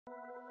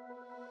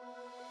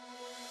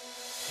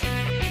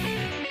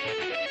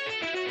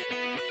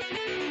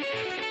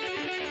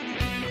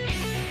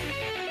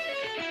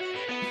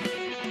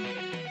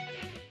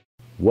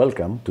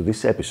Welcome to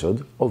this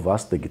episode of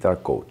Ask the Guitar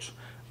Coach,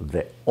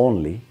 the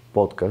only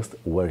podcast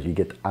where you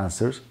get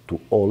answers to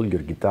all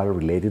your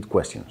guitar-related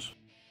questions.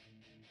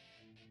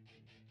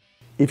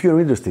 If you're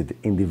interested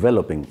in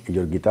developing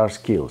your guitar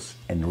skills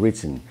and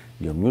reaching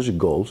your music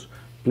goals,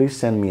 please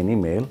send me an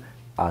email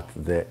at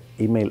the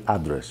email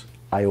address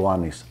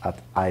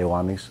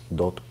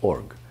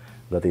ioannis@ioannis.org.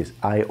 That is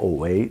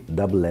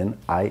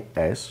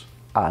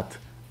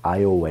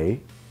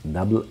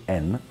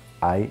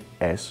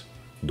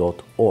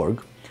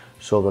ioannis@ioannis.org,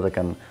 so that I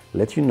can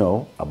let you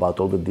know about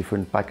all the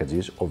different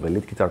packages of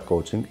elite guitar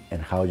coaching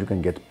and how you can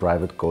get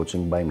private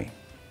coaching by me.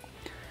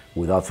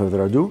 Without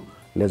further ado,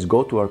 let's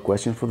go to our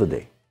question for the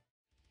day.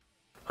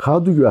 How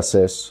do you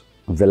assess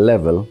the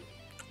level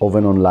of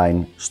an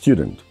online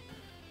student?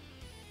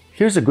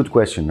 Here's a good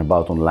question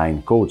about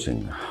online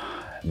coaching.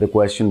 The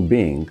question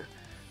being,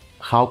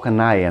 how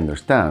can I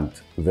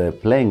understand the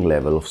playing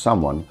level of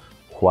someone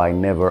who I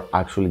never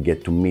actually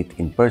get to meet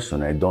in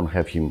person? I don't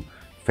have him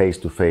face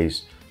to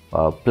face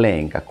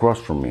playing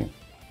across from me.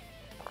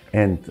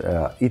 And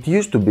it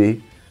used to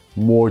be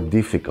more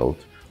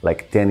difficult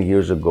like 10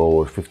 years ago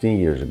or 15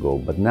 years ago,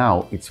 but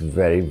now it's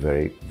very,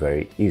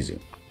 very easy.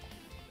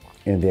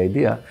 And the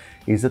idea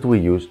is that we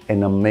use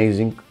an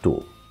amazing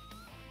tool.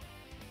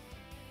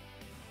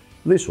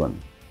 This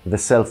one, the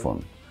cell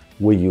phone.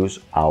 We use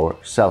our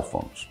cell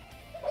phones.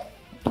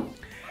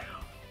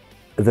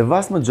 The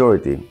vast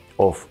majority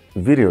of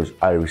videos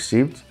I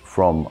received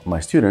from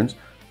my students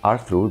are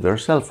through their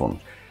cell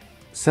phones.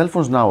 Cell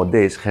phones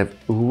nowadays have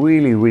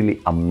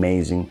really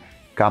amazing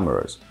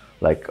cameras,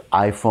 like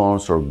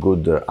iPhones or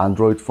good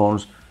Android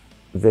phones.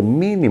 The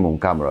minimum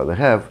camera they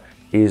have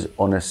is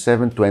on a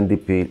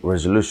 720p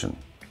resolution.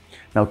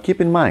 Now keep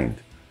in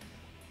mind,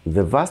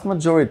 the vast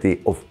majority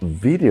of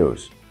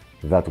videos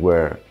that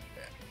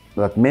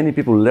many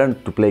people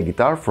learned to play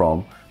guitar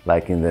from,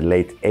 like in the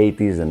late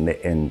 80s and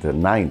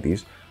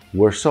 90s,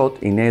 were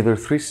shot in either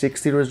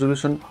 360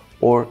 resolution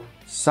or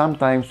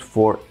sometimes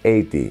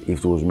 480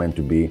 if it was meant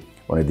to be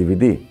on a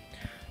DVD.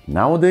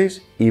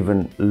 Nowadays,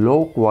 even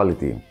low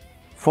quality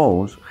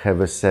phones have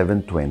a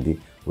 720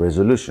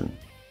 resolution.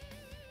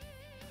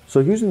 So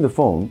using the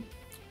phone,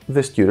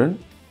 the student,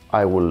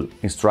 I will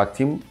instruct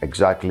him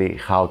exactly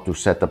how to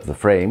set up the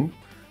frame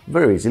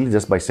very easily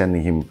just by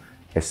sending him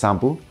a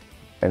sample,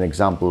 an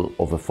example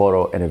of a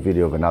photo and a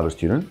video of another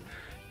student,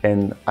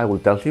 and I will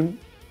tell him,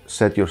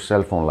 set your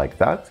cell phone like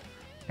that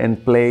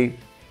and play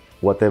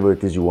whatever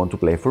it is you want to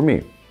play for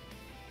me.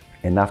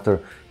 And after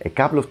a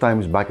couple of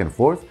times back and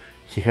forth,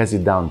 he has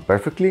it down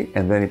perfectly,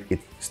 and then it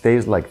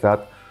stays like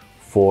that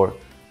for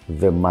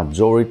the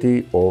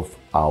majority of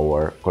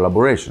our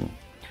collaboration.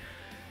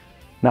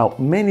 Now,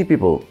 many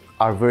people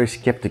are very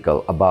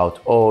skeptical about,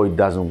 oh, it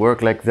doesn't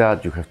work like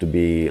that, you have to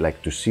be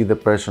like to see the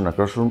person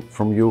across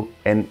from you,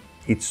 and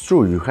it's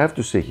true, you have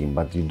to see him,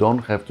 but you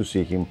don't have to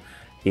see him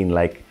in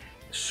like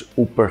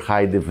super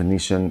high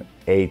definition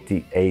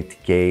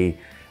 88K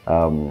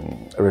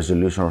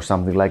resolution or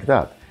something like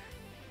that.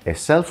 A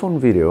cell phone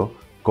video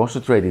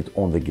concentrated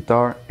on the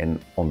guitar and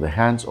on the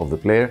hands of the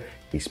player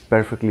is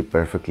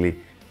perfectly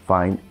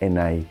fine, and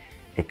I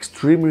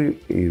extremely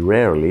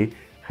rarely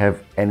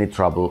have any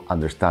trouble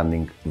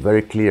understanding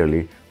very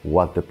clearly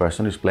what the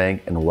person is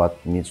playing and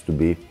what needs to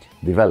be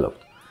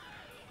developed.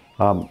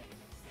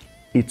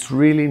 It's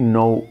really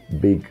no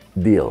big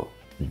deal.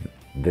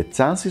 The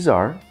chances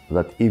are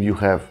that if you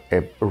have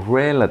a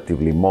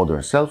relatively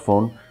modern cell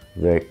phone,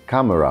 the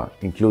camera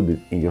included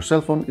in your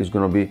cell phone is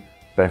going to be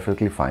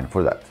perfectly fine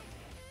for that.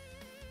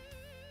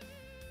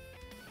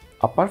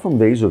 Apart from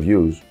the ease of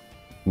use,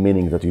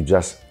 meaning that you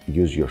just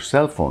use your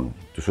cell phone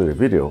to shoot a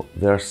video,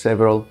 there are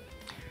several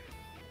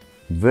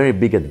very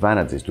big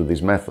advantages to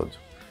this method.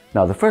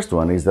 Now, the first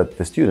one is that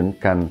the student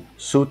can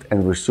shoot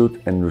and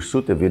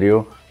reshoot a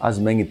video as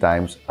many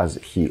times as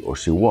he or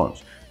she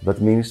wants.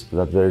 That means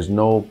that there is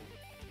no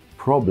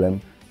problem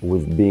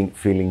with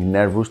feeling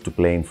nervous to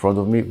play in front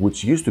of me,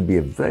 which used to be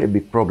a very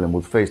big problem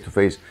with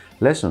face-to-face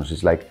lessons.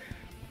 It's like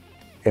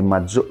I'm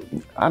not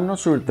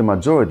sure the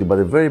majority, but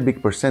a very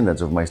big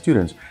percentage of my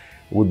students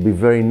would be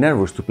very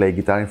nervous to play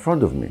guitar in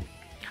front of me.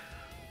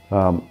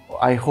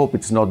 I hope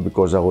it's not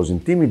because I was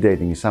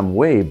intimidating in some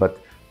way, but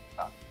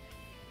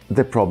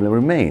the problem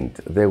remained.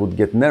 They would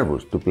get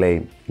nervous to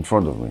play in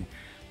front of me.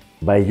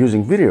 By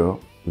using video,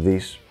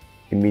 this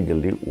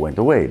immediately went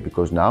away,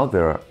 because now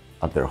they're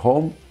at their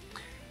home,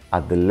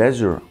 at the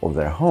leisure of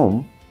their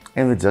home,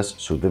 and they just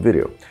shoot the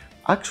video.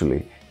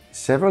 Actually,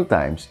 several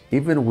times,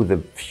 even with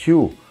a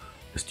few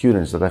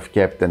students that I've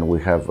kept and we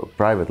have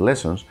private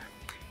lessons,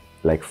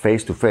 like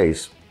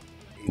face-to-face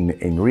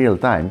in real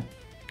time,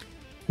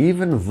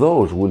 even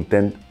those will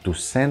tend to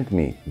send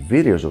me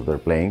videos of their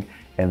playing,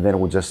 and then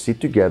we'll just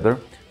sit together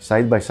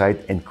side by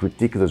side and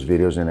critique those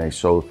videos, and I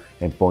show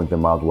and point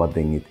them out what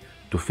they need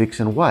to fix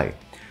and why.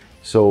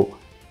 So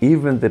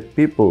even the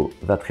people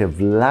that have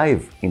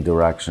live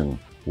interaction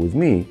with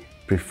me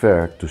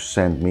prefer to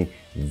send me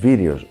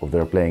videos of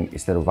their playing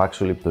instead of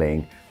actually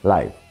playing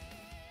live.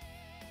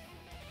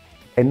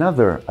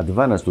 Another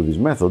advantage to this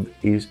method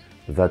is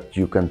that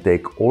you can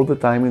take all the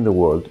time in the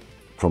world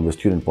from the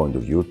student point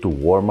of view to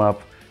warm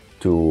up,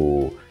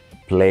 to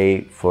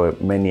play for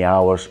many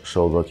hours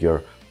so that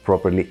you're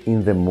properly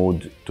in the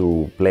mood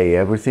to play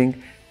everything,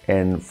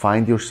 and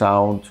find your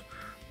sound,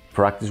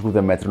 practice with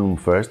the metronome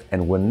first,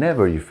 and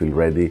whenever you feel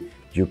ready,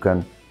 you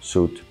can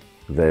shoot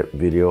the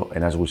video,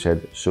 and as we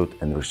said, shoot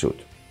and reshoot.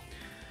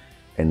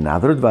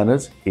 Another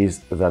advantage is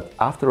that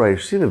after I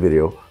receive the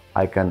video,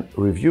 I can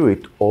review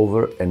it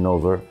over and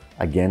over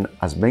again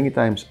as many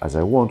times as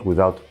I want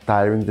without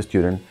tiring the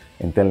student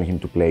and telling him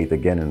to play it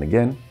again and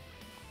again,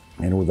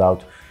 and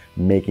without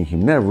making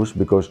him nervous,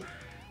 because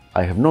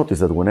I have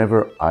noticed that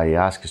whenever I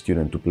ask a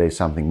student to play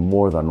something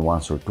more than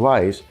once or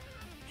twice,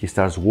 he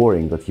starts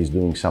worrying that he's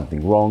doing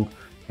something wrong,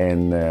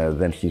 and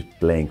then his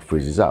playing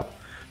freezes up.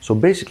 So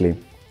basically,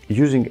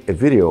 using a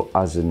video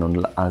as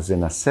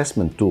an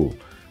assessment tool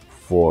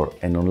for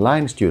an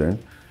online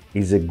student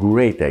is a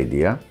great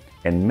idea,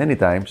 and many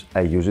times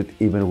I use it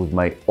even with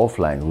my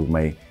offline, with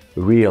my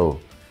real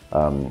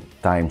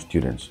time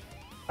students.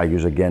 I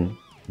use again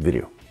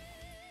video.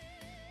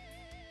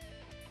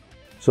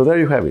 So there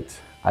you have it.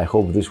 I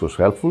hope this was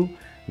helpful.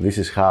 This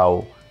is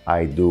how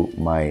I do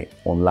my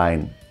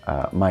online,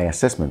 my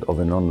assessment of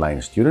an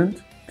online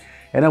student,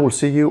 and I will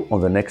see you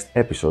on the next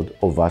episode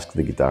of Ask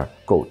the Guitar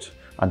Coach.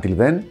 Until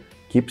then,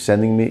 keep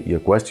sending me your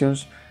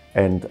questions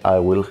and I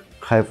will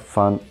have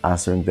fun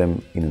answering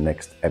them in the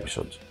next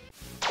episodes.